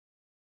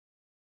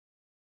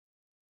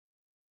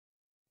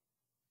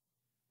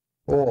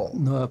all.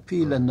 No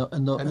appeal and no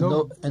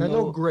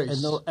grace.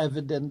 And no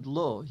evident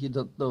law. You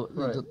don't know.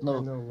 Right. You don't know.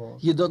 And no law.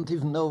 You don't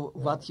even know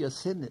what your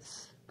sin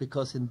is,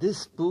 because in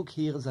this book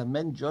here is a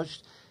man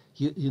judged.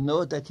 You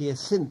know that he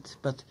has sinned,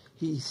 but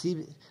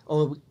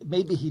or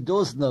maybe he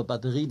does know,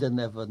 but the reader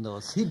never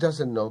knows. He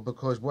doesn't know,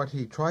 because what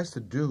he tries to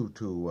do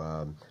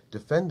to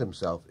defend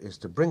himself is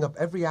to bring up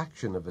every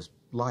action of his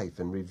life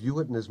and review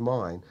it in his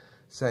mind,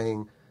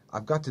 saying,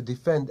 I've got to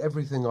defend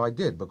everything I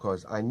did,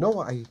 because I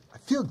know I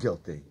feel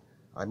guilty.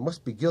 I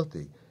must be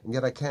guilty, and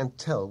yet I can't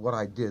tell what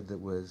I did that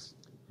was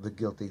the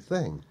guilty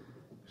thing.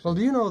 Well,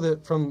 do you know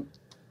that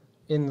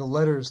in the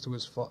letter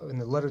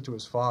to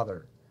his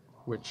father,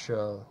 which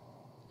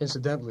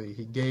incidentally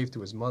he gave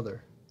to his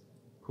mother,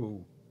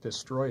 who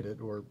destroyed it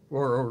or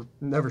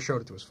never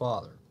showed it to his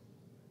father,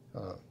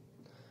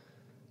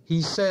 he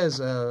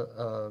says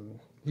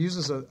he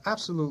uses an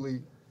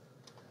absolutely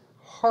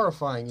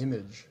horrifying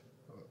image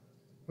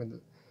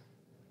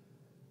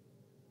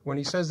when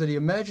he says that he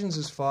imagines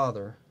his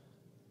father.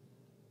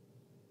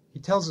 He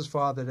tells his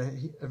father that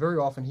very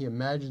often he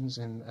imagines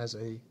him as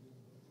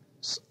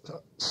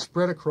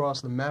spread across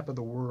the map of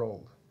the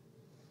world,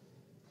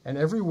 and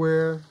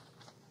everywhere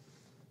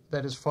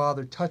that his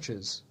father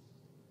touches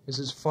is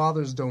his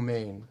father's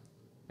domain,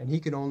 and he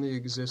can only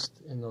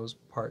exist in those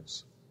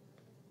parts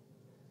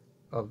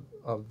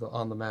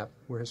on the map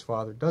where his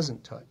father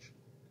doesn't touch.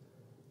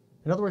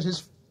 In other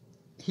words,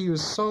 he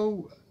was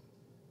so...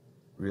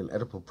 Real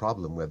Oedipal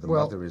problem where the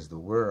mother is the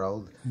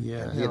world, and he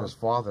and his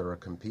father are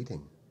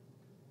competing.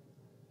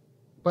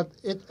 But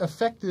it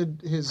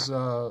affected his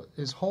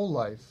whole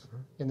life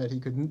in that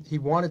he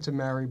wanted to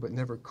marry but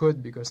never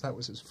could, because that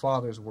was his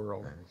father's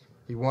world.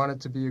 He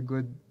wanted to be a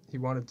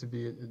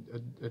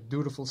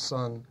dutiful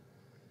son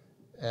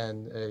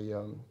and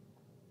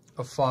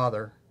a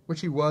father, which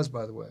he was,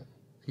 by the way.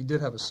 He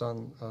did have a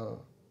son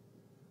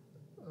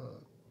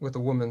with a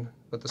woman,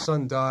 but the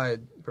son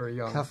died very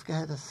young. Kafka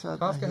had a son.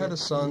 Kafka had a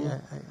son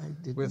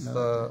with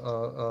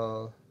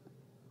a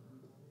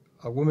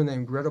woman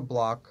named Greta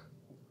Block.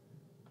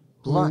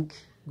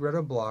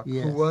 Greta Block,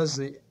 yes.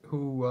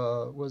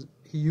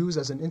 He used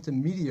as an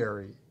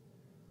intermediary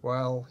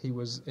while he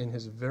was in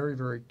his very,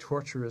 very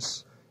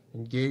torturous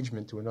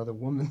engagement to another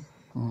woman.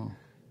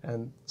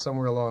 And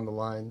somewhere along the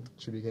line,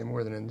 she became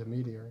more than an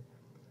intermediary.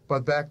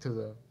 But back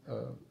to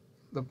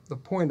the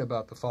point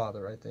about the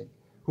father, I think,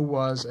 who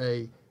was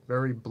a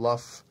very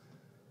bluff,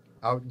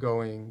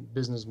 outgoing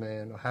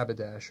businessman, a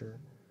haberdasher,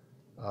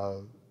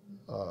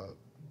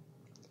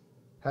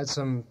 had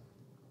some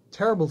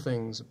terrible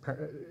things,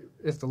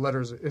 if the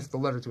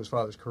letter to his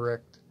father is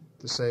correct,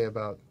 to say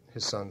about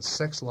his son's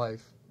sex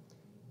life.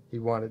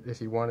 If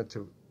he wanted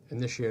to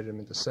initiate him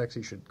into sex,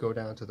 he should go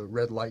down to the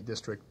red light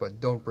district, but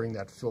don't bring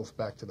that filth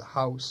back to the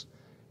house.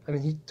 I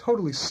mean, he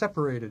totally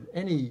separated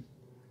any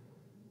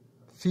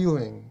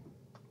feeling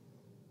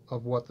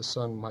of what the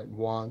son might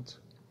want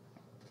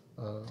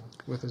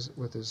with his.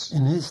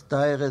 In his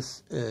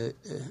diaries,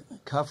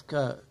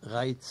 Kafka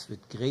writes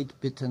with great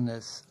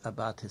bitterness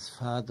about his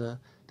father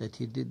that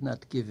he did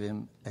not give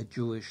him a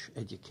Jewish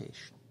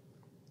education.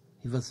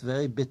 He was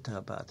very bitter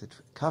about it.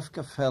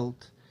 Kafka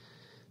felt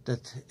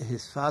that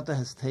his father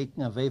has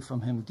taken away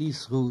from him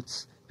these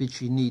roots which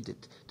he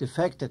needed. The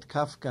fact that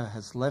Kafka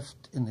has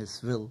left in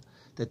his will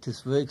that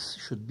his works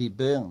should be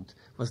burned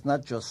was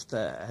not just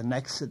an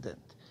accident.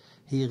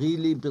 He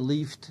really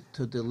believed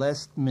to the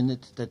last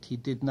minute that he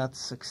did not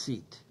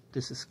succeed.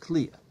 This is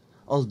clear.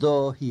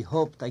 Although he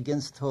hoped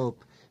against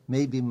hope,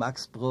 maybe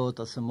Max Brod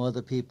or some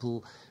other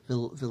people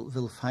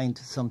will find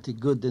something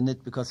good in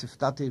it, because if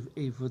not,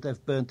 he would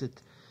have burnt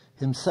it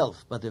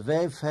himself. But the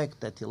very fact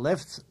that he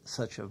left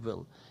such a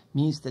will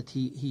means that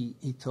he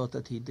thought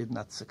that he did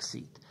not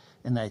succeed.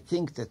 And I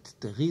think that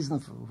the reason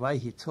for why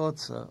he thought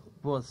so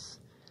was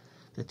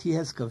that he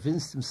has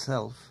convinced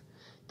himself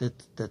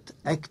that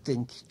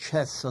acting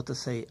chess, so to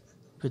say,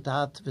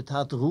 without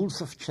rules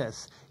of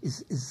chess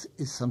is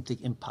something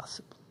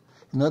impossible.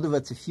 In other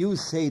words, if you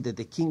say that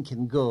the king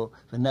can go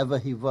whenever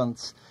he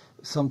wants,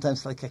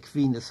 sometimes like a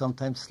queen, or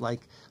sometimes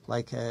like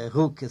a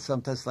rook, or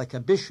sometimes like a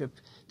bishop,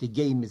 the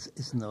game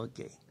is no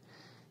game,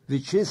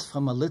 which is,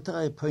 from a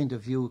literary point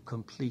of view,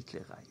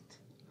 completely right.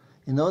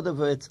 In other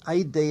words,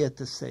 I dare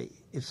to say,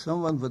 if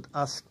someone would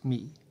ask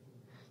me,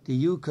 do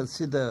you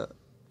consider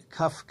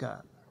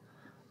Kafka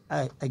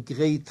a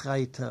great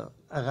writer,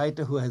 a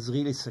writer who has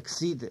really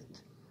succeeded,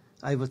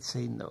 I would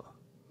say no.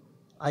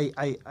 I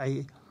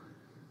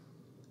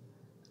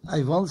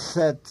once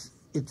said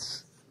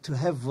it's to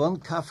have one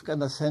Kafka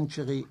in a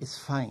century is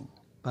fine,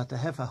 but to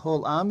have a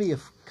whole army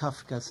of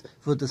Kafkas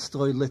would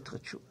destroy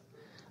literature.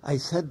 I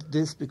said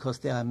this because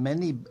there are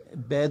many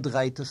bad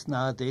writers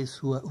nowadays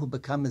who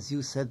become, as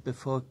you said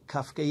before,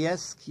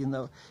 Kafkaesque. You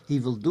know, he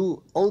will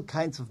do all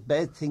kinds of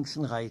bad things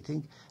in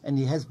writing, and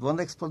he has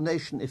one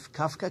explanation: if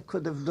Kafka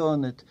could have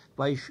done it,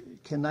 why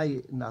can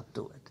I not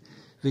do it?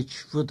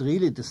 Which would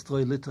really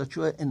destroy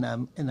literature.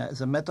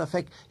 As a matter of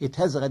fact, it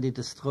has already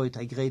destroyed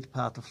a great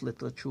part of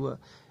literature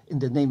in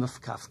the name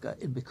of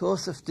Kafka. And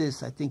because of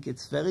this, I think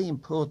it's very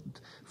important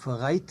for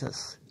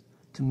writers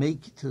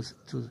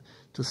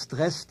to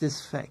stress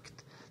this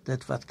fact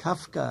that what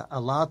Kafka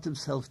allowed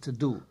himself to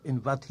do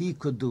and what he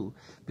could do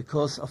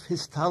because of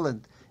his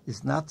talent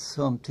is not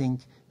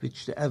something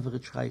which the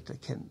average writer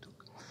can do.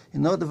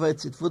 In other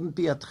words, it wouldn't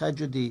be a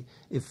tragedy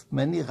if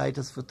many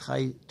writers would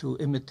try to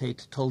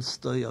imitate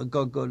Tolstoy or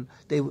Gogol.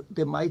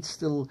 They might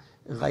still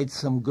write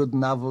some good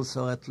novels,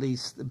 or at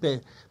least,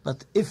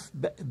 but if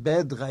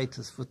bad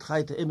writers would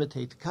try to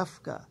imitate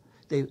Kafka,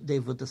 they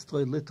would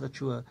destroy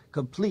literature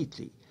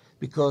completely,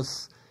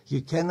 because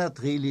you cannot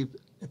really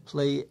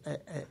play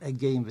a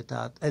game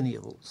without any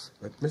rules.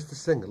 But Mr.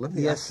 Singer, let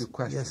me ask you a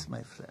question. Yes,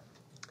 my friend.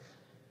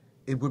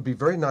 It would be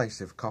very nice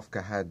if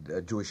Kafka had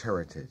a Jewish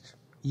heritage.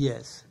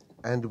 Yes.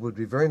 And it would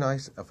be very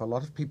nice if a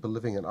lot of people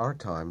living in our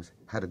times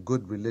had a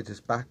good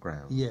religious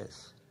background.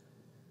 Yes.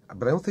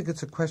 But I don't think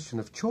it's a question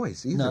of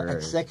choice either. No,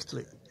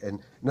 exactly. And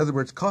in other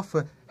words,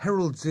 Kafka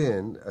heralds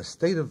in a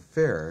state of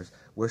affairs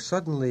where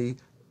suddenly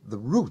the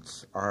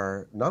roots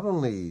are not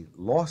only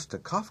lost to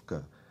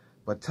Kafka,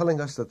 but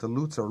telling us that the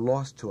roots are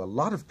lost to a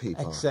lot of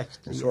people.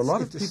 Exactly. And so a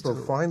lot of people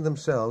find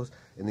themselves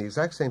in the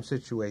exact same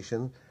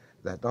situation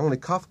that not only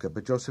Kafka,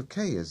 but Joseph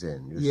K. is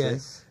in, you see.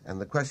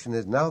 And the question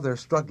is, now they're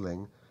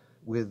struggling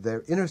with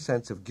their inner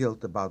sense of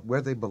guilt about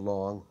where they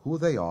belong, who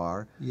they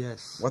are,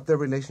 what their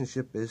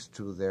relationship is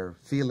to their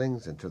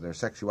feelings and to their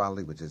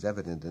sexuality, which is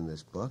evident in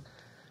this book,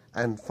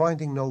 and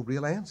finding no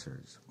real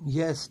answers.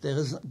 Yes, there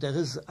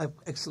is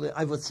actually,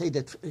 I would say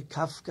that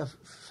Kafka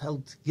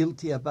felt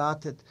guilty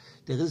about it.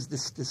 There is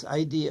this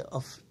idea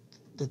of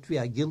that we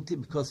are guilty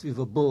because we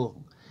were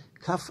born.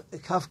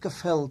 Kafka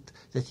felt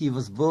that he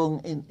was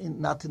born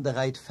not in the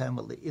right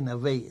family, in a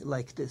way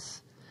like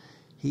this.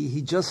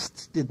 He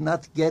just did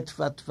not get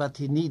what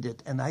he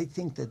needed. And I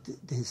think that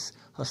his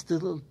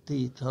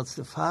hostility towards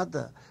the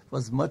father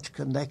was much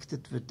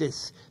connected with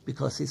this,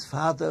 because his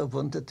father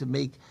wanted to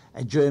make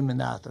a German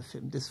out of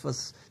him. This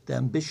was the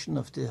ambition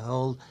of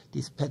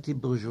these petty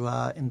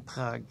bourgeois in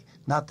Prague,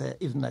 not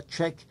even a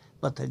Czech,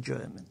 but a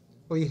German.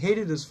 Well, he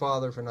hated his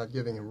father for not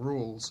giving him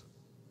rules.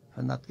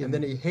 And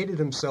then he hated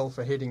himself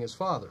for hating his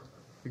father,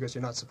 because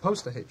you're not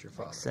supposed to hate your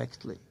father.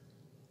 Exactly.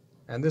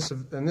 And this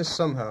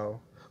somehow...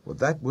 Well,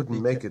 that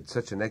wouldn't make it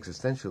such an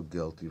existential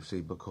guilt, you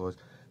see, because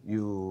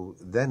you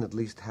then at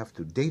least have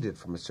to date it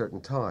from a certain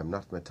time,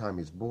 not from the time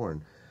he's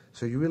born.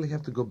 So you really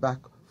have to go back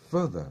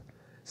further.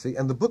 See,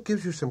 and the book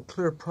gives you some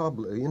clear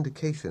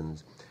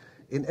indications.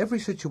 In every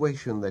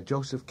situation that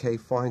Joseph K.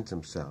 finds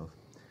himself,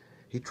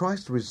 he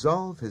tries to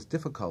resolve his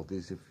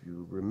difficulties, if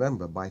you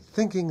remember, by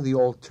thinking the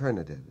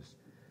alternatives.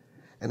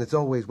 And it's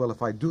always, well,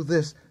 if I do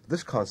this,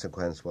 this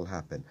consequence will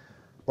happen.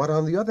 But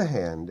on the other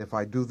hand, if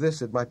I do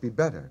this, it might be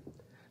better.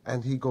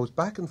 And he goes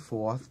back and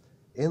forth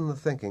in the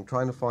thinking,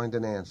 trying to find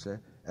an answer,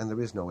 and there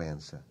is no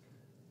answer.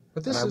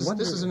 But this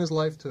is in his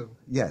life, too.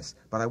 Yes,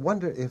 but I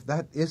wonder if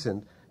that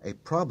isn't a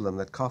problem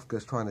that Kafka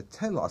is trying to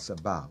tell us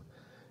about.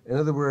 In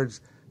other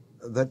words,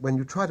 that when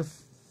you try to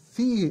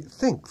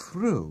think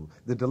through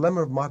the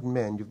dilemma of modern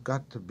man, you've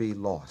got to be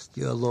lost.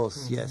 You're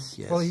lost, yes.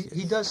 Well,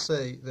 he does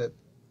say that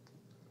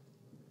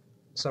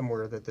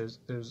somewhere that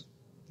there's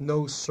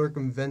no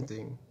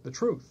circumventing the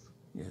truth.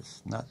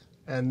 Yes, not.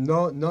 And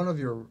none of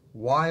your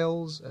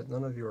wiles and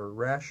none of your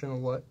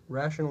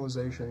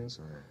rationalizations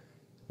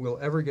will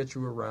ever get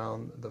you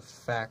around the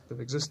fact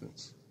of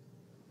existence.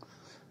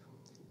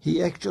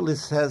 He actually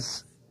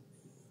says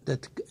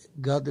that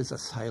God is a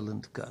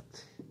silent God.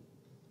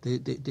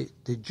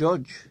 The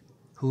judge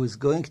who is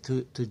going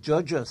to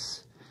judge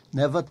us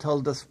never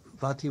told us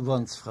what he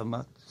wants from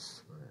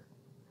us.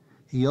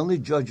 He only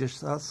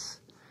judges us,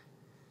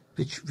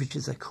 which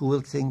is a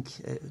cruel thing.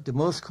 The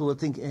most cruel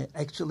thing,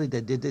 actually,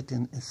 they did it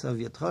in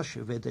Soviet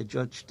Russia, where they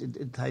judged in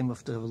the time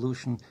of the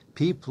revolution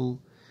people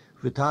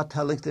without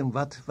telling them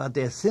what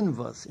their sin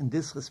was. In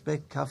this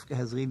respect, Kafka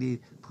has really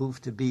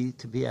proved to be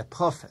a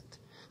prophet,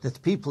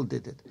 that people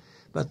did it.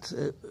 But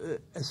to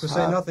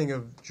say nothing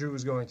of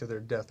Jews going to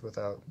their death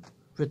without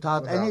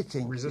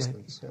anything,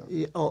 resistance,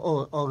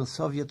 or in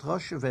Soviet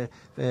Russia,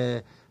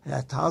 where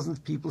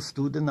 1,000 people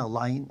stood in a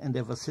line, and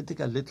there was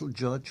sitting a little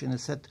judge, and he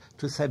said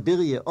to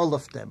Siberia, all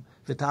of them,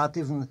 without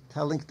even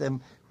telling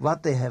them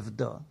what they have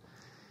done.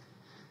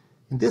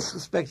 In this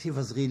respect, he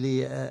was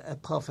really a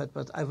prophet,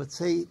 but I would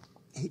say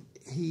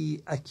he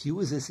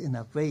accuses, in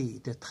a way,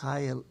 the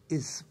trial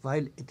is,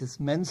 while it is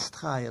men's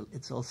trial,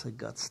 it's also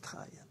God's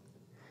trial.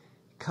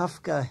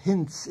 Kafka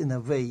hints, in a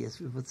way, as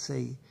we would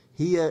say,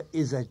 here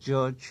is a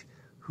judge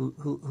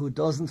who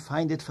doesn't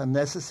find it for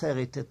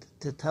necessary to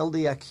tell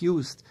the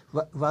accused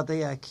what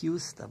they are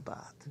accused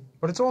about.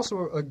 But it's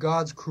also a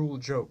God's cruel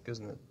joke,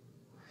 isn't it?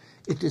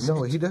 It is.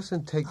 No, he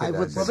doesn't take it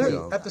as a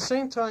joke. At the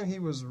same time he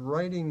was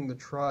writing the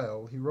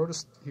trial, he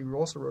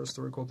also wrote a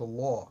story called The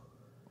Law.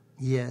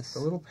 Yes. The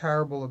little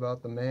parable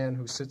about the man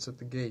who sits at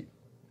the gate,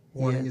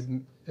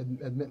 wanting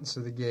admittance to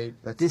the gate.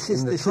 This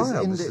is in the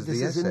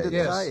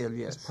trial,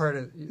 yes. It's part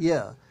of,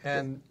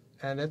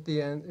 And at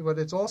the end, but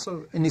it's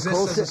also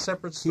exists as a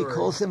separate story. He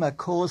calls him a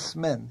coarse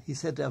man. He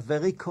said, a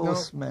very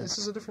coarse man. This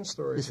is a different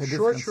story. It's a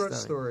short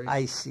story.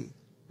 I see.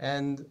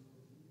 And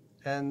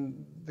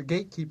And the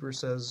gatekeeper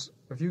says,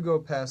 if you go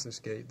past this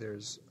gate,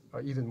 there's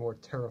an even more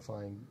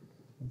terrifying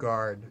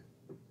guard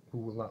who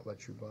will not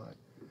let you by.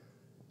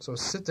 So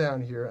sit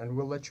down here, and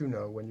we'll let you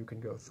know when you can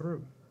go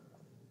through.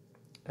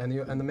 And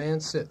the man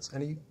sits,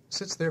 and he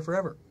sits there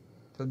forever.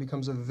 So he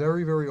becomes a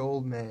very, very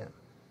old man.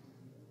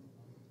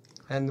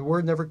 And the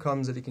word never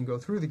comes that he can go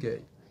through the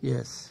gate.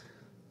 Yes.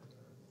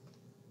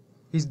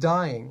 He's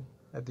dying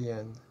at the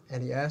end,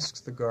 and he asks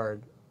the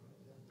guard,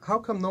 how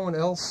come no one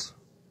else,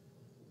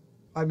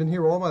 I've been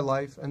here all my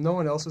life, and no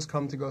one else has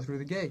come to go through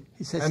the gate?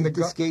 He says, and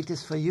this gate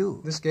is for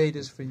you. This gate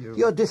is for you.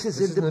 Yeah, this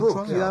is in the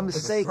book. You are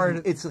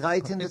mistaken. It's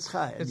right in the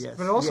trial. Yes.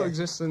 But it also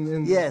exists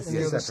in yes,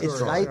 the other story.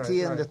 It's right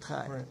here in the Right.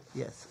 trial.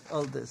 Yes,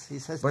 all this. He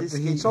says But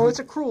this. So it's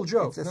a cruel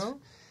joke, no?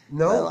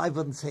 No. Well, I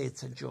wouldn't say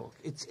it's a joke.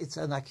 It's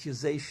an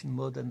accusation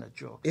more than a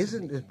joke.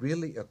 Isn't it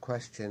really a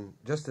question,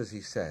 just as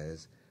he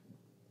says,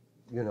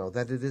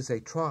 that it is a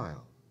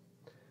trial?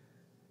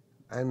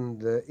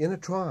 And in a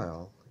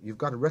trial, you've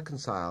got to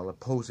reconcile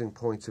opposing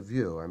points of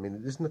view. I mean,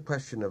 it isn't a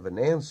question of an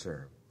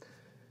answer.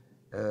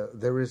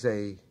 There is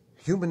a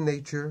human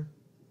nature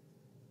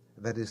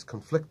that is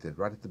conflicted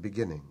right at the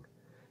beginning.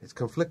 It's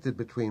conflicted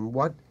between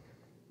what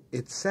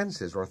it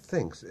senses or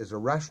thinks is a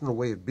rational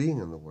way of being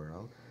in the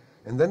world,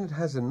 and then it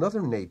has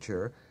another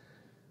nature,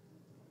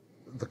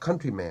 the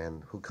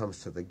countryman who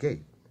comes to the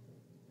gate.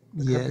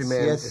 The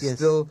countryman is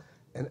still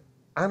an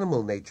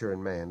animal nature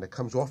in man that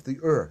comes off the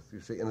earth, you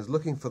see, and is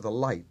looking for the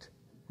light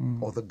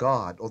or the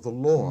God or the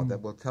law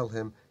that will tell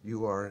him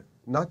you are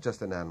not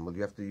just an animal,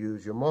 you have to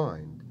use your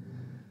mind.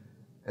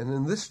 And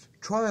in this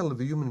trial of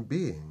a human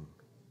being,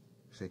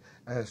 see,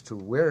 as to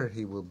where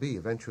he will be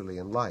eventually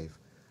in life,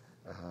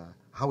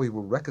 how he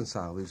will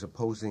reconcile these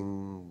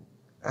opposing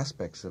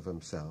aspects of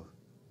himself,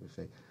 you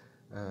see.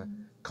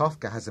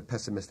 Kafka has a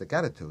pessimistic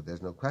attitude,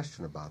 there's no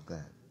question about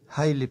that.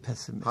 Highly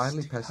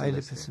pessimistic.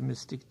 Highly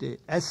pessimistic. The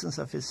essence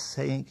of his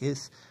saying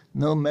is,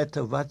 no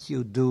matter what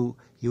you do,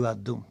 you are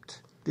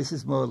doomed. This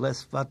is more or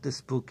less what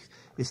this book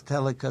is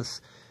telling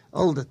us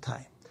all the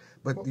time.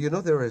 But,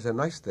 there is a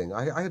nice thing.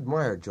 I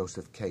admired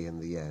Joseph K. in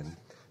the end,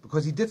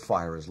 because he did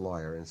fire his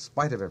lawyer in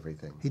spite of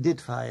everything. He did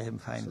fire him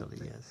finally,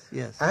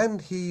 yes.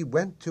 And he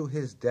went to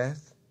his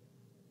death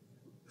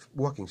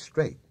walking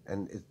straight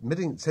and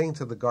saying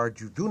to the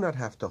guard, you do not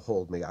have to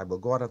hold me. I will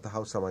go out of the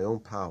house on my own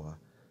power.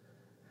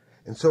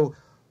 And so,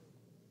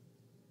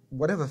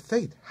 whatever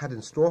fate had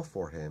in store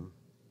for him,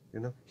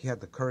 he had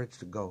the courage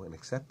to go and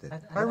accept it.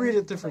 I read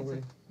it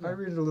differently. I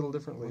read it a little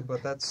differently,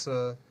 but that's...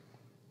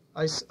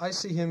 I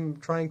see him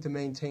trying to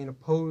maintain a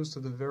pose to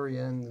the very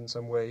end in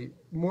some way,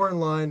 more in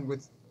line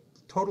with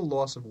total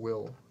loss of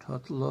will.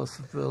 Total loss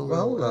of will.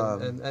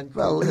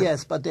 Well,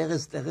 yes, but there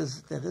is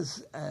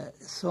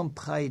some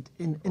pride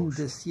in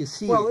this. You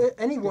see. Well,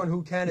 anyone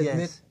who can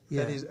admit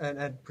that he's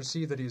and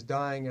perceive that he's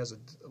dying as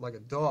like a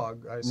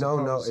dog, I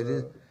suppose. No, it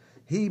is.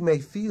 He may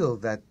feel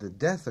that the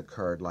death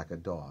occurred like a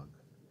dog,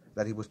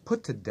 that he was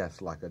put to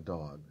death like a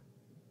dog.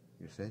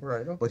 You see?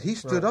 Right. Okay. But he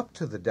stood up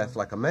to the death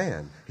like a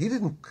man. He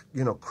didn't,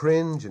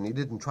 cringe, and he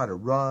didn't try to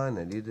run,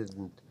 and he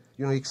didn't,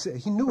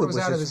 he knew it was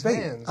out of his his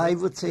fate. hands. I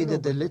would say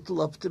that the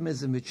little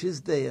optimism which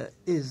is there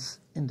is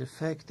in the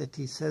fact that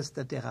he says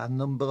that there are a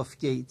number of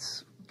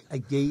gates, a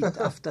gate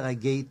after a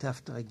gate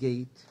after a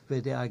gate,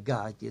 where there are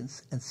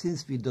guardians, and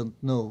since we don't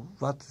know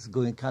what is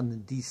going on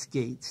in these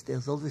gates,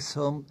 there's always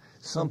some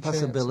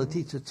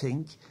possibility to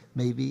think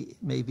maybe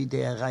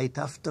they are right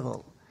after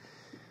all.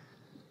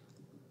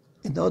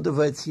 In other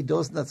words, he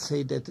does not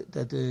say that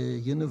the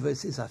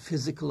universe is a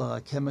physical or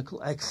a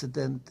chemical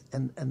accident,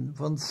 and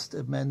once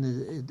the man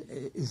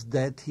is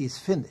dead, he is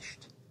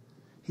finished.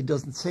 He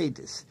doesn't say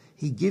this.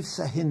 He gives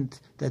a hint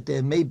that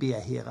there may be a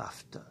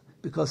hereafter,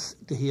 because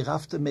the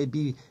hereafter may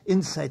be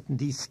inside in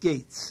these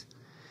gates.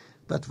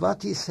 But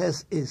what he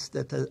says is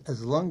that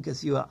as long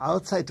as you are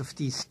outside of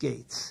these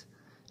gates,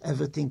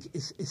 everything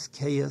is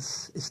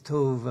chaos, is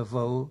tohu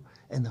vavohu,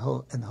 and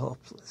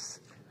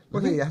hopeless.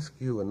 Let me ask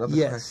you another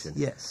question.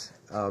 Yes.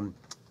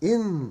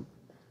 In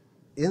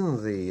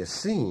the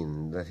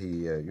scene that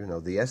he,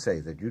 the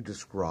essay that you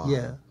described,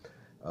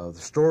 the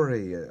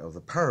story of the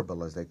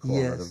parable, as they call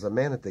it, of the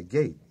man at the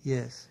gate.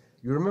 Yes.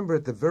 You remember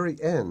at the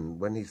very end,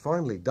 when he's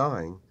finally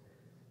dying,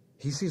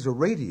 he sees a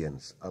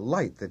radiance, a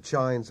light that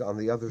shines on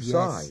the other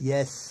side.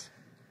 Yes.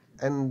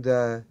 And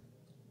the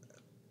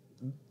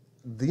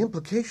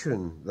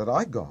implication that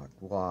I got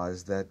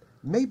was that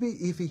maybe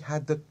if he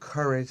had the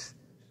courage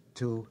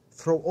to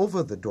throw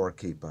over the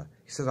doorkeeper,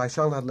 he says, I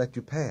shall not let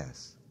you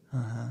pass.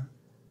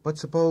 But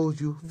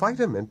suppose you fight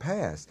him and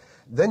pass.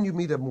 Then you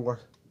meet a more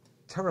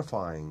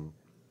terrifying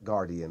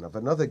guardian of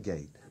another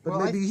gate.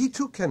 But maybe he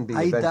too can be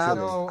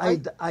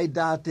eventually. I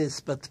doubt this,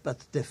 but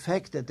the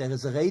fact that there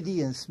is a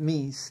radiance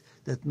means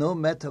that no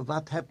matter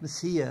what happens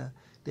here,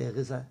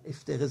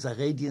 if there is a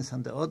radiance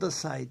on the other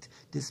side,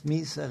 this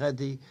means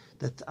already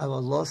that our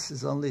loss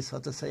is only, so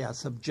to say, a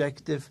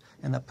subjective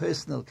and a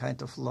personal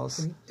kind of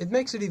loss. It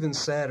makes it even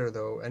sadder,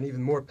 though, and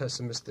even more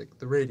pessimistic,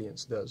 the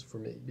radiance does for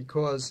me,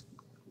 because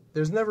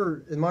there's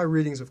never, in my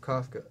readings of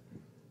Kafka,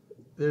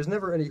 there's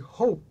never any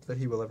hope that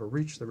he will ever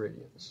reach the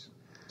radiance.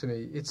 To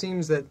me, it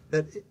seems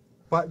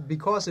but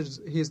because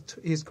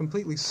he's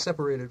completely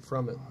separated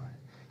from it.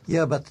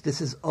 Yeah, but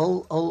this is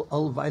all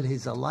while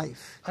he's alive.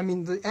 I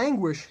mean,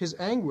 his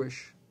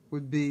anguish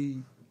would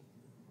be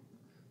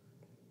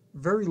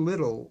very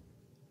little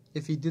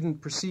if he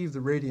didn't perceive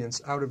the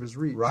radiance out of his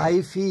reach. Right.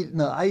 I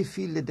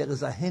feel that there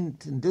is a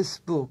hint in this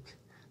book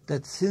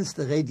that since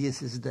the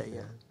radiance is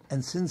there,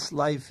 and since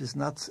life is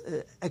not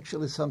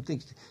actually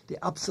something, the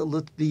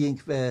absolute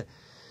being where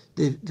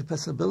the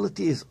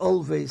possibility is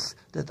always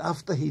that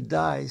after he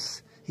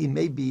dies, he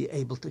may be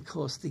able to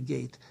cross the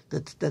gate,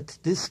 that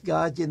this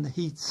guardian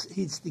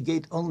heats the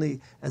gate only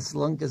as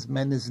long as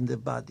man is in the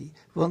body.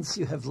 Once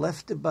you have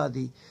left the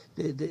body,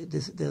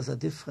 there's a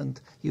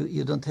different,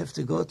 you don't have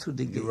to go through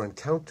the gate. You are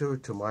encounter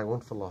to my own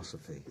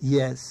philosophy.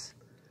 Yes.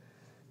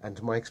 And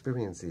to my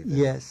experience even.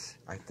 Yes.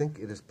 I think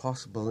it is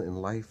possible in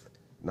life,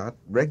 not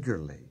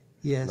regularly,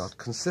 Yes. not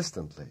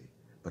consistently,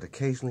 but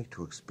occasionally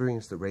to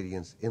experience the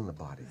radiance in the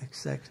body.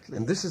 Exactly.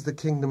 And this is the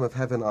kingdom of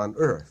heaven on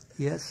earth.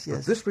 Yes, But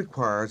yes. this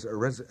requires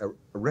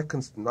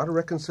not a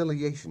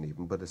reconciliation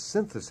even, but a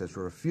synthesis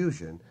or a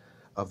fusion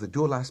of the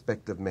dual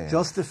aspect of man.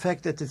 Just the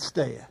fact that it's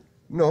there.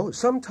 No,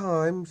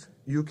 sometimes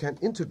you can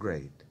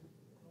integrate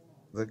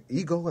the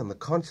ego and the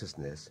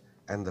consciousness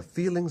and the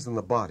feelings in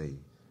the body,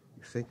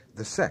 you see,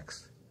 the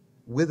sex,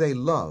 with a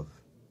love,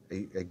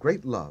 a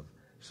great love,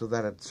 so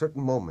that at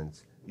certain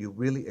moments you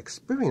really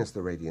experience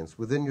the radiance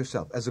within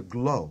yourself as a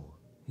glow.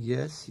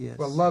 Yes, yes.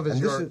 Well, love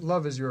And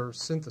is your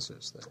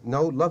synthesis then.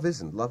 No, love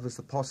isn't. Love is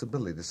the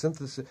possibility, the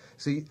synthesis.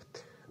 See,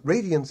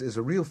 radiance is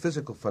a real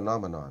physical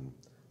phenomenon.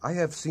 I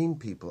have seen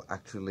people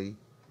actually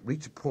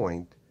reach a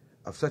point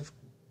of such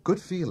good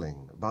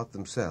feeling about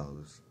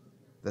themselves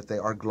that they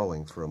are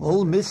glowing for a moment.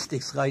 All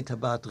mystics write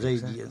about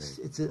radiance.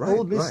 Exactly.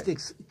 All Right,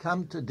 mystics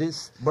come to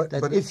this, But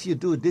if you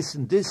do this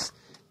and this,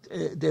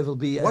 there will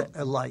be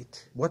a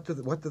light. What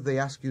do they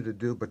ask you to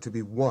do but to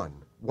be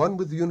one? One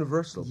with the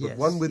universal, Yes, but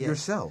one with yes.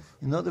 yourself.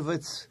 In other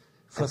words,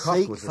 And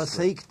Kafka was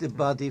forsake the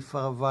body for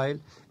a while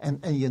and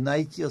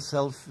unite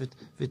yourself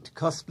with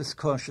cosmos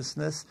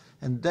consciousness,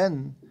 and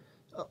then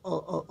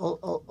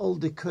all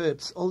the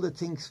curbs, all the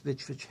things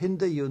which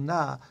hinder you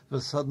now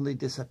will suddenly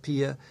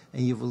disappear,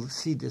 and you will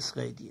see this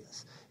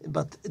radiance.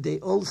 But they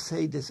all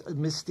say this,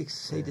 mystics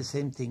say the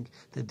same thing,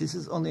 that this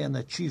is only an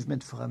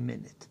achievement for a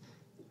minute.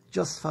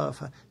 Just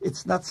for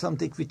it's not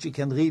something which you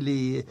can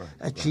really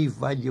achieve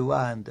while you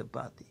are in the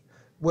body.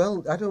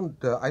 Well, I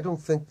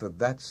don't think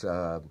that's.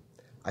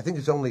 I think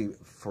it's only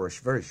for a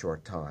very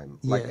short time,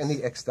 like Yes.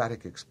 any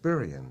ecstatic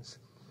experience.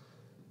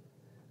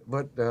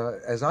 But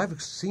as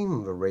I've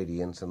seen the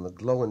radiance and the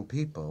glow in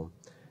people,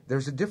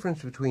 there's a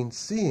difference between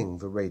seeing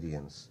the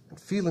radiance and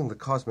feeling the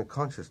cosmic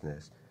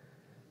consciousness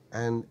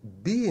and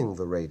being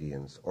the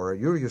radiance, or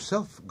you're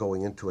yourself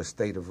going into a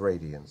state of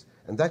radiance.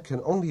 And that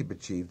can only be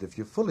achieved if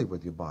you're fully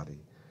with your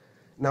body.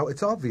 Now,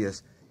 it's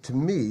obvious to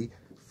me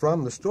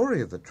from the story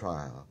of the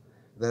trial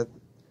that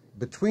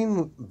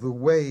between the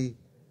way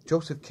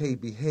Joseph K.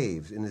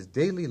 behaves in his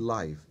daily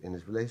life, in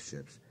his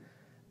relationships,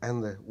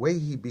 and the way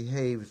he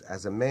behaves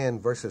as a man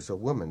versus a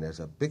woman, there's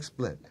a big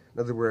split. In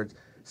other words,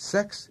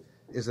 sex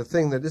is a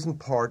thing that isn't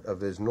part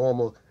of his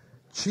normal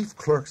chief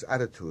clerk's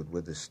attitude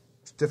with his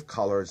stiff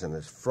collars and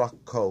his frock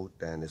coat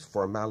and his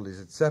formalities,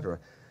 etc.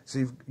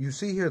 So you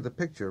see here the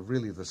picture of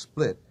really the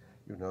split,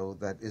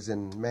 that is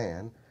in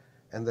man,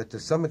 and that to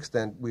some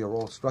extent we are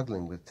all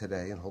struggling with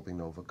today and hoping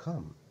to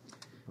overcome.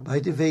 By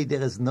the way,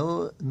 there is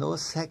no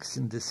sex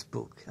in this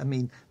book. I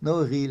mean,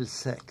 no real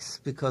sex,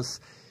 because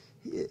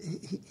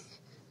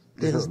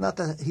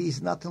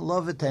he's not in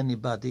love with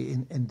anybody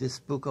in this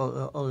book,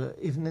 or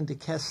even in the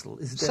castle.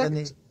 Is there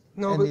any?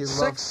 No, any but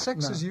love?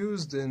 sex No. is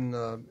used in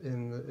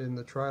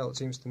the trial. It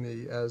seems to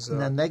me as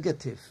In a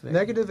negative way.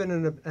 negative and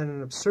in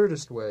an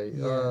absurdist way.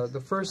 Yes.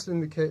 The first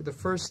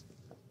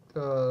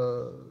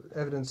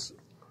evidence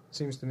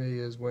seems to me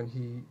is when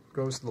he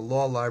goes to the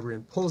law library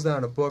and pulls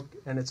down a book,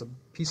 and it's a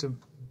piece of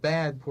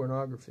bad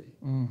pornography.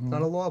 Mhm.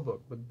 Not a law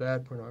book, but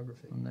bad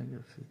pornography.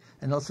 Pornography.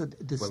 And also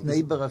this Well,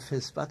 neighbor of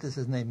his, what is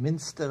his name?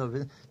 Minster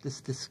of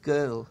this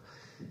girl.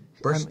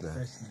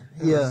 Birstner.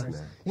 Yeah.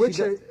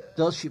 Which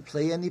Does she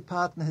play any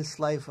part in his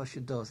life, or she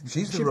doesn't?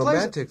 She's the She plays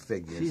romantic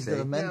figure. She's see? the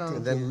romantic.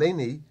 And then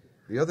Leni,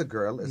 the other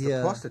girl, is the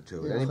Yeah.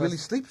 prostitute. Yeah. And he really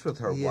sleeps with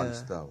her Yeah.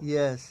 once, though.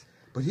 Yes.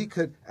 But he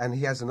could, and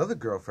he has another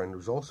girlfriend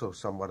who's also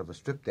somewhat of a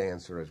strip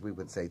dancer, as we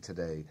would say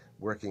today,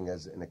 working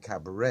as in a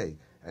cabaret,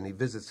 and he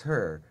visits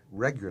her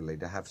regularly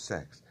to have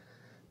sex.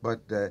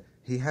 But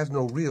he has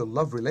no real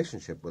love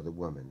relationship with a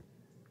woman.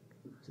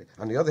 See?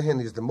 On the other hand,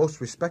 he's the most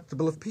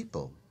respectable of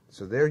people.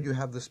 So there you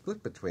have the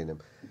split between them.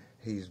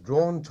 He's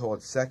drawn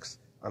towards sex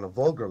on a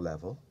vulgar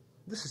level.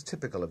 This is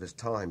typical of his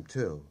time,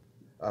 too,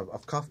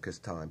 of Kafka's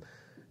time.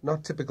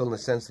 Not typical in the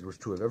sense that it was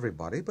true of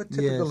everybody, but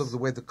typical Yes. of the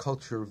way the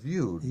culture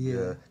viewed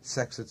Yeah.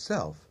 sex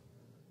itself.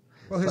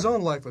 Well, his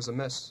own life was a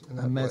mess in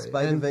that A mess. way.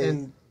 By the way,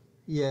 and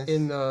yes.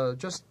 in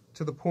just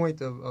to the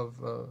point of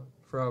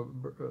Frau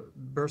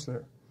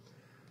Berstner,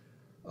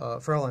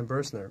 Fraulein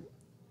Berstner,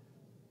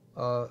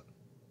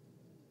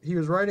 he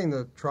was writing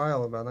the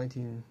trial about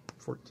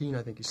 1914,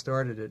 I think he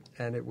started it,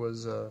 and it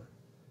was,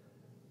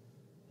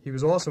 he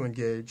was also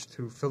engaged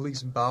to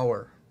Felice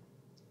Bauer,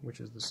 which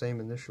is the same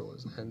initial,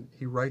 and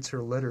he writes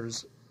her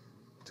letters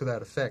to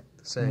that effect,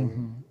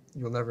 saying,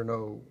 you'll never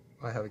know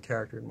I have a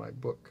character in my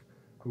book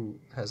who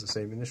has the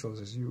same initials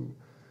as you.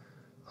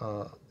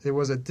 There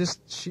was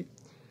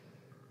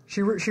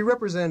she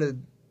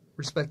represented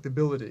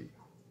respectability,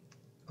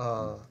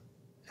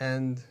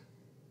 and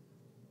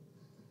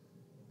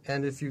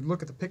if you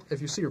look at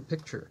if you see her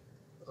picture,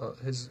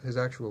 his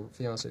actual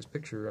fiance's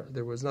picture,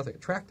 there was nothing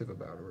attractive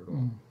about her at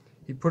all.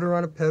 He put her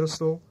on a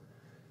pedestal.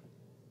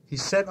 He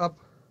set up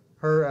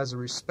her as a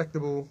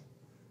respectable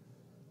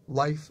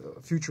life,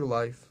 future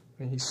life,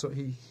 and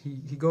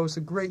he goes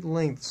to great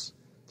lengths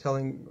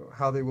telling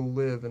how they will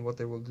live and what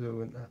they will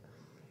do,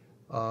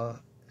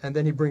 and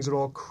then he brings it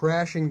all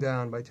crashing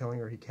down by telling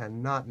her he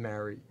cannot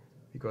marry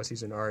because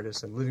he's an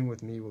artist, and living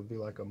with me will be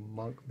like a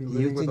monk.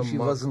 You think she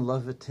was in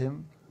love with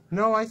him?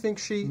 No, I think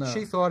she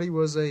thought he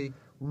was a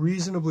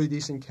reasonably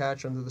decent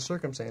catch under the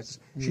circumstances.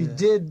 She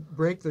did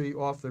break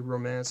off the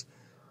romance,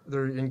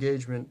 their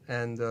engagement,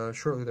 and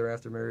shortly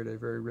thereafter married a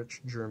very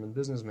rich German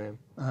businessman.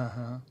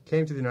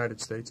 Came to the United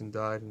States and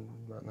died in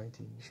about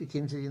 19... She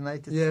came to the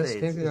United States? Yes,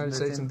 came to the United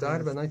States and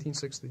died about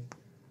 1960.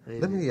 Really?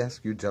 Let me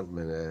ask you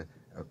gentlemen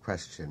a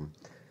question.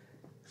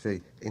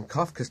 See, in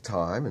Kafka's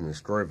time, in The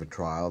Story of a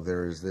Trial,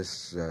 there is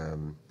this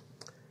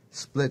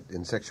split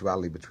in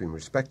sexuality between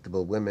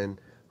respectable women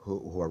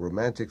who are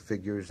romantic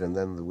figures and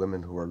then the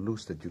women who are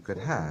loose that you could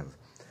have.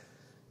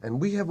 And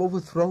we have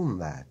overthrown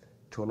that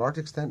to a large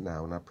extent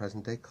now in our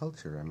present-day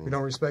culture. I mean, we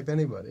don't respect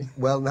anybody.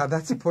 Well, now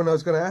that's the point I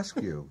was going to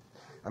ask you.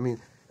 I mean,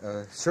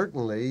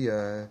 certainly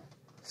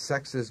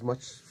sex is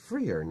much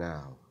freer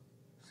now,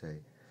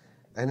 say.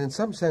 And in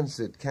some sense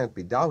it can't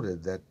be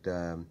doubted that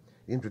the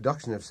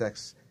introduction of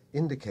sex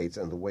indicates,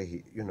 and the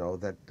way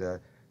that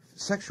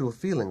sexual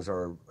feelings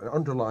are an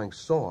underlying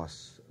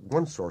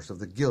one source of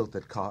the guilt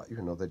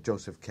that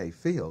Joseph K.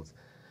 feels.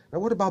 Now,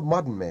 what about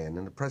modern man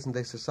in the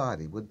present-day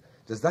society?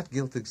 Does that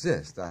guilt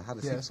exist?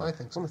 Yes, I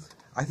think so.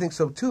 I think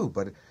so too,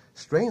 but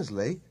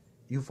strangely,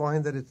 you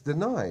find that it's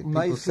denied.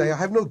 People say, I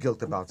have no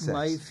guilt about sex.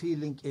 My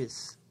feeling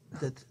is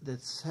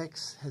that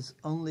sex has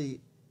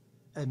only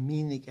a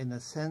meaning in a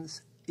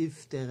sense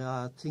if there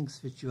are things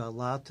which you are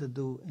allowed to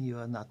do and you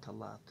are not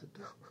allowed to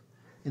do.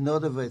 In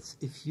other words,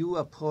 if you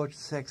approach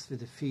sex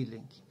with a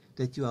feeling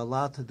that you are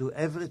allowed to do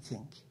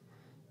everything,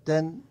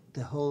 then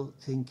the whole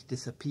thing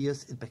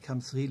disappears. It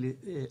becomes really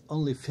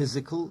only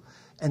physical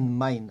and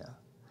minor.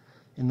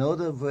 In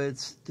other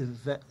words,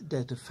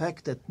 the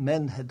fact that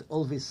men had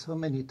always so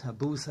many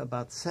taboos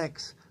about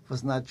sex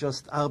was not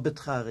just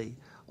arbitrary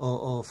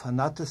or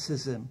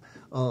fanaticism,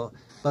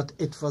 but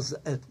it was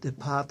the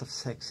part of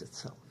sex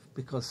itself.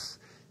 Because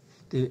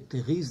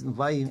the reason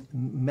why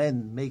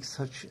men make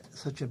such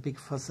a big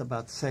fuss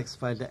about sex,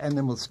 while the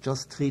animals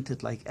just treat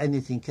it like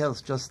anything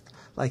else, just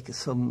like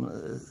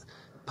some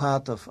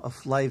part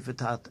of life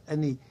without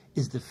any,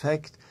 is the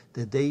fact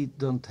that they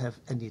don't have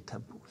any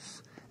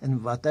taboos.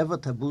 And whatever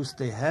taboos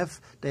they have,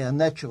 they are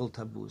natural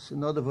taboos.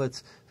 In other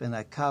words, when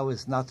a cow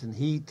is not in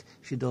heat,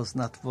 she does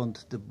not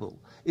want the bull.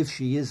 If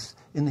she is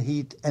in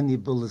heat, any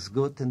bull is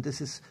good, and this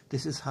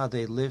is how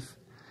they live.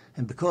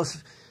 And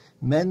because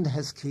man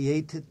has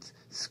created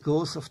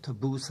scores of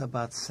taboos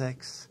about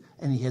sex,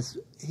 and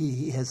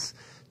he has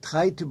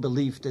tried to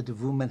believe that a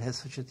woman has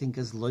such a thing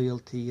as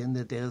loyalty, and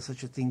that there is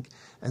such a thing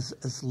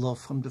as love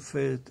from the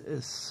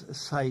first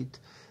sight,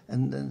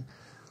 and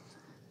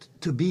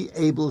to be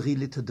able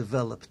really to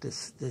develop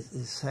this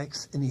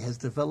sex, and he has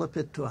developed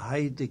it to a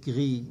high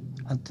degree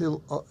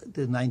until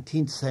the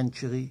 19th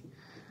century,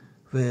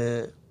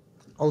 where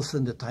also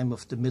in the time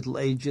of the Middle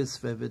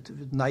Ages, where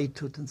with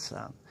knighthood and so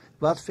on.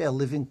 What we are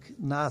living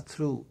now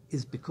through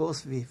is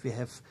because we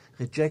have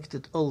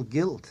rejected all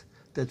guilt,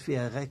 that we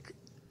are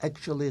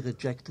actually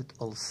rejected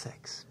all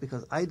sex.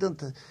 Because I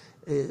don't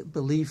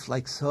believe,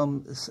 like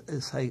some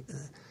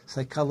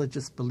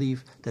psychologists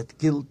believe, that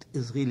guilt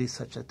is really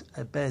such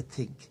a bad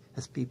thing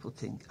as people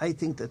think. I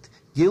think that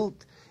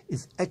guilt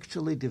is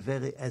actually the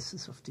very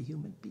essence of the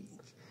human being.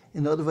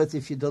 In other words,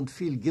 if you don't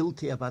feel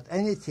guilty about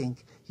anything,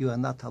 you are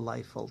not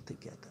alive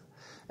altogether.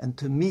 And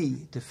to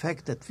me, the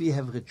fact that we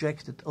have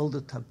rejected all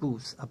the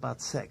taboos about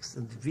sex,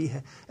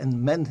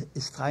 and men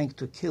is trying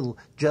to kill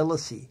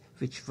jealousy,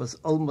 which was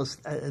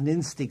almost an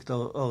instinct,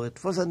 or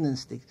it was an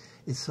instinct,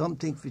 is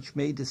something which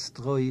may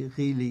destroy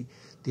really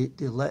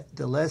the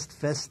last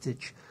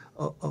vestige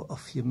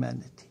of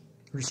humanity.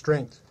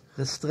 Restraint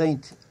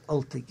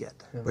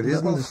altogether. Yeah. But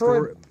isn't the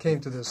story came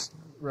to this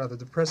rather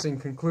depressing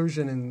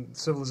conclusion in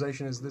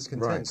civilization is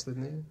discontent,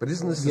 didn't he? But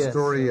isn't this the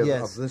story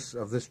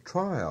of this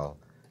trial?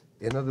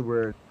 In other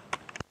words,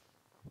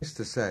 it's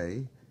to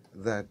say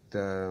that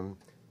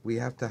we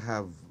have to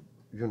have,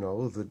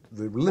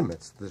 the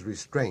limits, the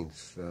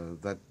restraints,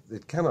 that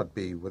it cannot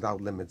be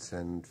without limits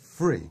and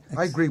free.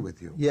 I agree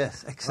with you.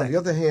 Yes, exactly. On the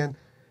other hand,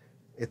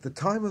 at the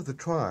time of the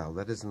trial,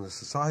 that is in the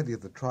society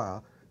of the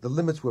trial, the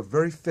limits were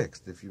very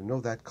fixed, if you know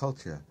that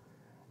culture.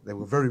 They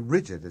were very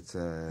rigid. It's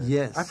a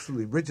Yes.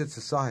 absolutely rigid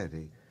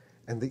society.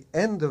 And the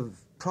end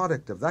of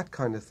product of that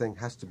kind of thing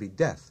has to be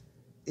death,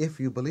 if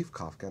you believe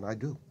Kafka, and I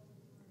do.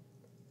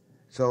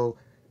 So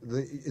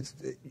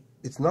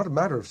it's not a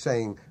matter of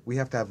saying we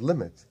have to have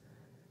limits,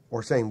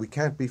 or saying we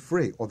can't be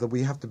free, or that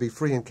we have to be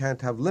free and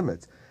can't have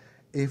limits.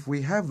 If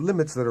we have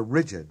limits that are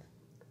rigid,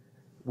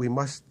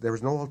 there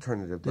is no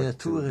alternative but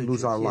to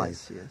lose our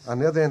life. Yes. On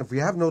the other hand, if we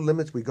have no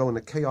limits, we go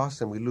into chaos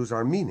and we lose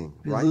our meaning,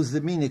 We right? lose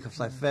the meaning of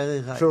life,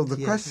 very right. So the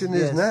yes, question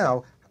yes. is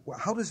now,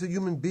 how does a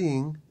human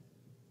being,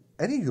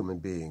 any human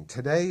being,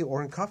 today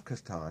or in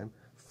Kafka's time,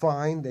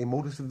 find a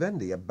modus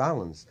vivendi, a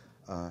balance,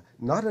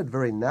 not a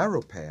very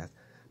narrow path,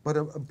 but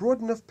a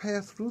broad enough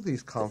path through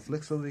these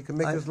conflicts so that he can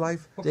make his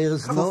life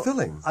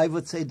fulfilling? I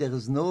would say there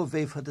is no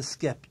way for the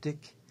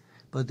skeptic,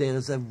 but there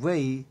is a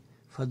way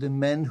for the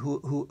man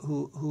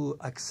who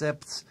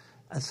accepts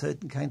a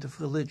certain kind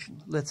of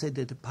religion. Let's say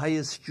that the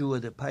pious Jew or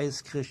the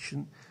pious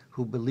Christian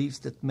who believes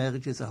that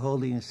marriage is a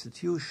holy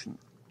institution,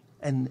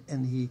 and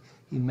he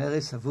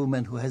marries a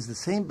woman who has the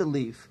same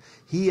belief.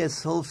 He has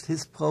solved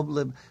his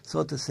problem,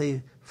 so to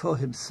say, for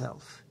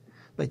himself.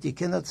 But you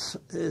cannot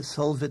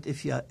solve it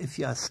if you are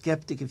a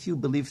skeptic, if you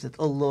believe that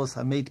all laws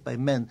are made by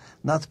men,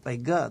 not by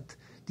God.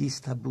 These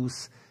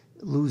taboos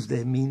lose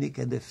their meaning,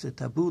 and if the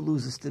taboo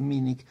loses the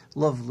meaning,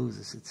 love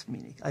loses its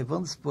meaning. I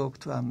once spoke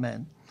to a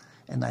man,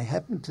 and I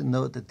happened to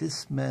know that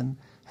this man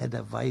had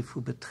a wife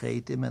who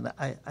betrayed him, and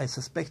I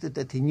suspected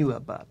that he knew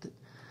about it.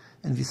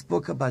 And we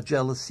spoke about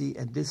jealousy,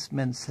 and this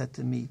man said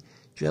to me,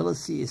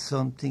 jealousy is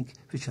something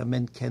which a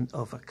man can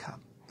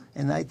overcome.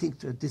 And I think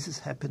that this is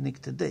happening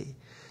today.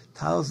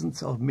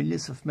 Thousands or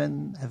millions of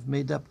men have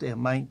made up their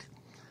mind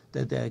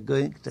that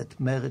that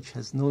marriage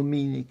has no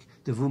meaning,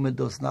 the woman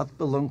does not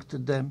belong to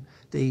them,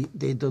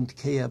 they don't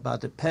care about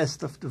the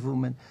past of the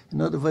woman.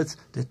 In other words,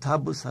 the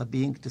taboos are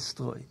being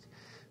destroyed.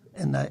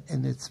 And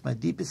it's my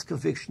deepest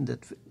conviction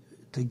that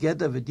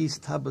together with these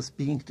taboos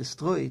being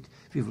destroyed,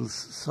 we will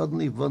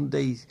suddenly one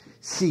day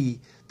see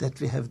that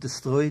we have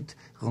destroyed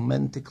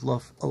romantic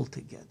love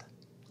altogether.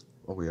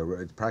 Well,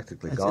 it's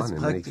practically gone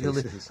in many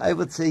cases. I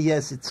would say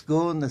yes, it's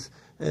gone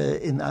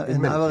in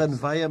our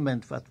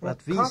environment.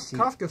 What we see.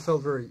 Kafka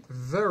felt very,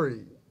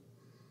 very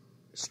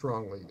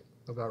strongly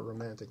about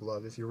romantic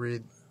love. If you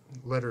read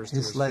letters to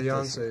his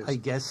fiancées, I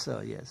guess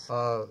so. Yes.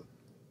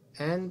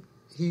 And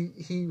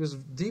he was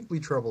deeply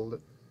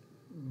troubled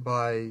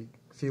by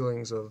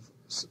feelings of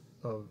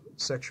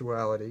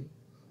sexuality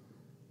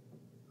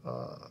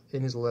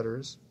in his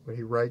letters, where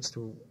he writes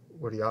to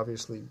what he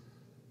obviously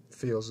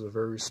feels is a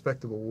very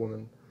respectable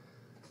woman.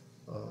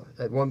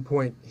 At one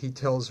point, he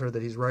tells her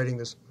that he's writing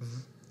this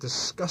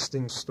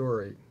disgusting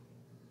story.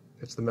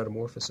 It's the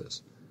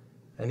Metamorphosis,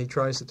 and he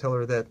tries to tell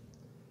her that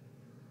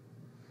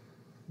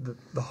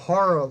the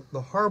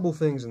horrible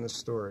things in this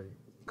story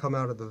come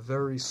out of the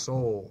very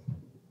soul,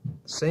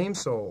 same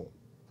soul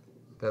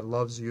that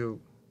loves you.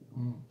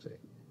 See?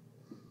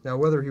 Now,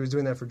 whether he was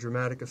doing that for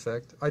dramatic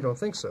effect, I don't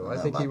think so. I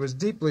think he was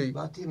deeply...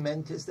 What he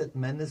meant is that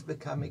man is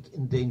becoming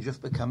in danger of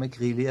becoming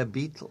really a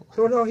beetle.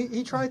 So, no,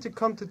 he tried to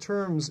come to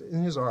terms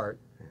in his art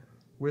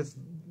with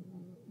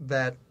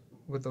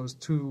those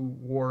two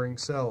warring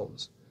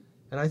selves.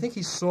 And I think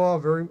he saw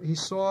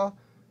his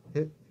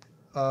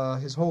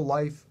whole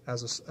life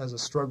as a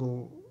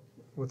struggle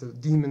with the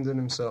demons in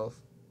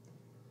himself,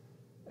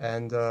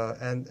 and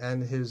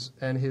his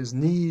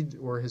need,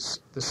 or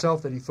the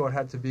self that he thought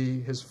had to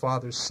be his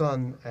father's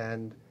son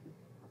and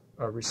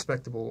a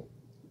respectable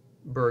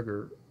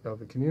burgher of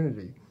the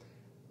community.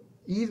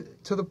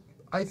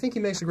 I think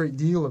he makes a great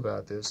deal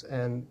about this.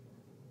 And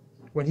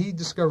when he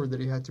discovered that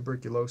he had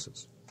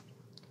tuberculosis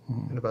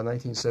in about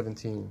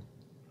 1917,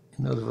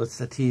 in other words,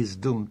 that he is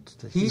doomed.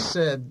 He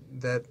said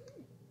that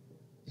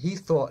he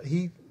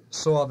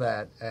saw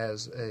that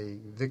as a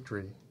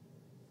victory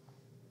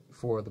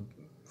for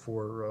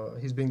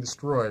he's being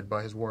destroyed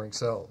by his warring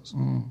cells.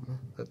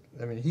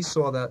 He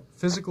saw that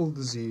physical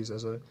disease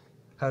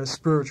had a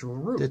spiritual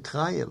root. The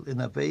trial, in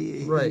a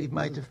way, right. It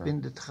might have been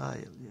the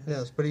trial.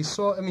 Yes, but he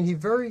saw.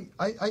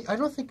 I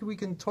don't think we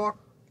can talk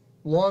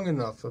long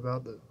enough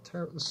about the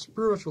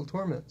spiritual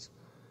torments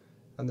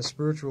and the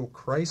spiritual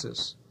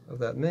crisis of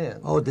that man.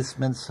 Oh, this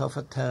man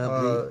suffered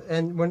terribly.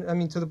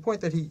 And to the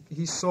point that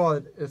he saw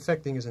it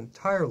affecting his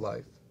entire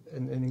life,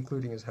 and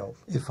including his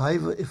health. If I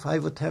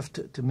would have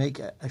to make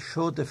a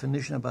short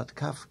definition about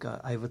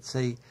Kafka, I would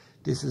say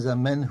this is a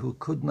man who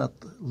could not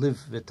live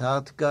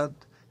without God,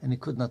 and he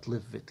could not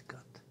live with God.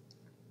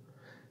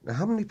 Now,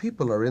 how many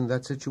people are in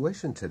that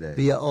situation today?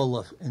 We are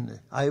all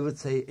I would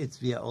say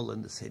we are all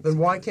in the same situation.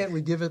 Then why can't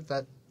we give it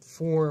that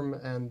form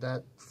and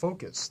that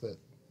focus that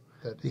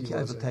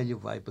I will tell you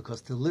why.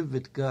 Because to live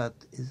with God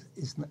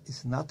is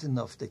not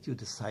enough that you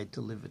decide to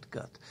live with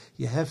God.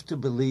 You have to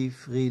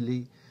believe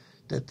really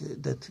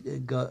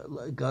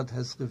that God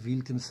has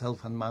revealed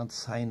himself on Mount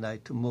Sinai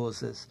to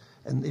Moses,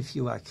 and if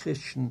you are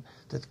Christian,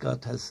 that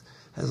God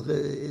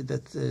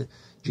that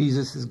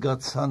Jesus is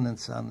God's son, and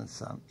so on and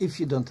so on. If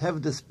you don't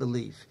have this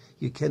belief,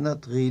 you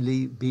cannot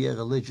really be a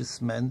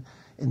religious man,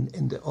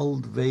 in the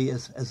old way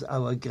as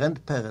our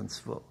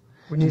grandparents were.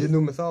 We need a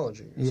new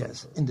mythology.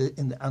 Yes.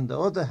 On the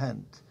other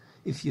hand,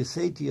 if you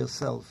say to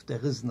yourself,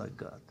 there is no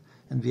God,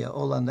 and we are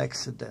all an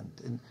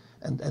accident,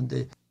 and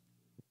the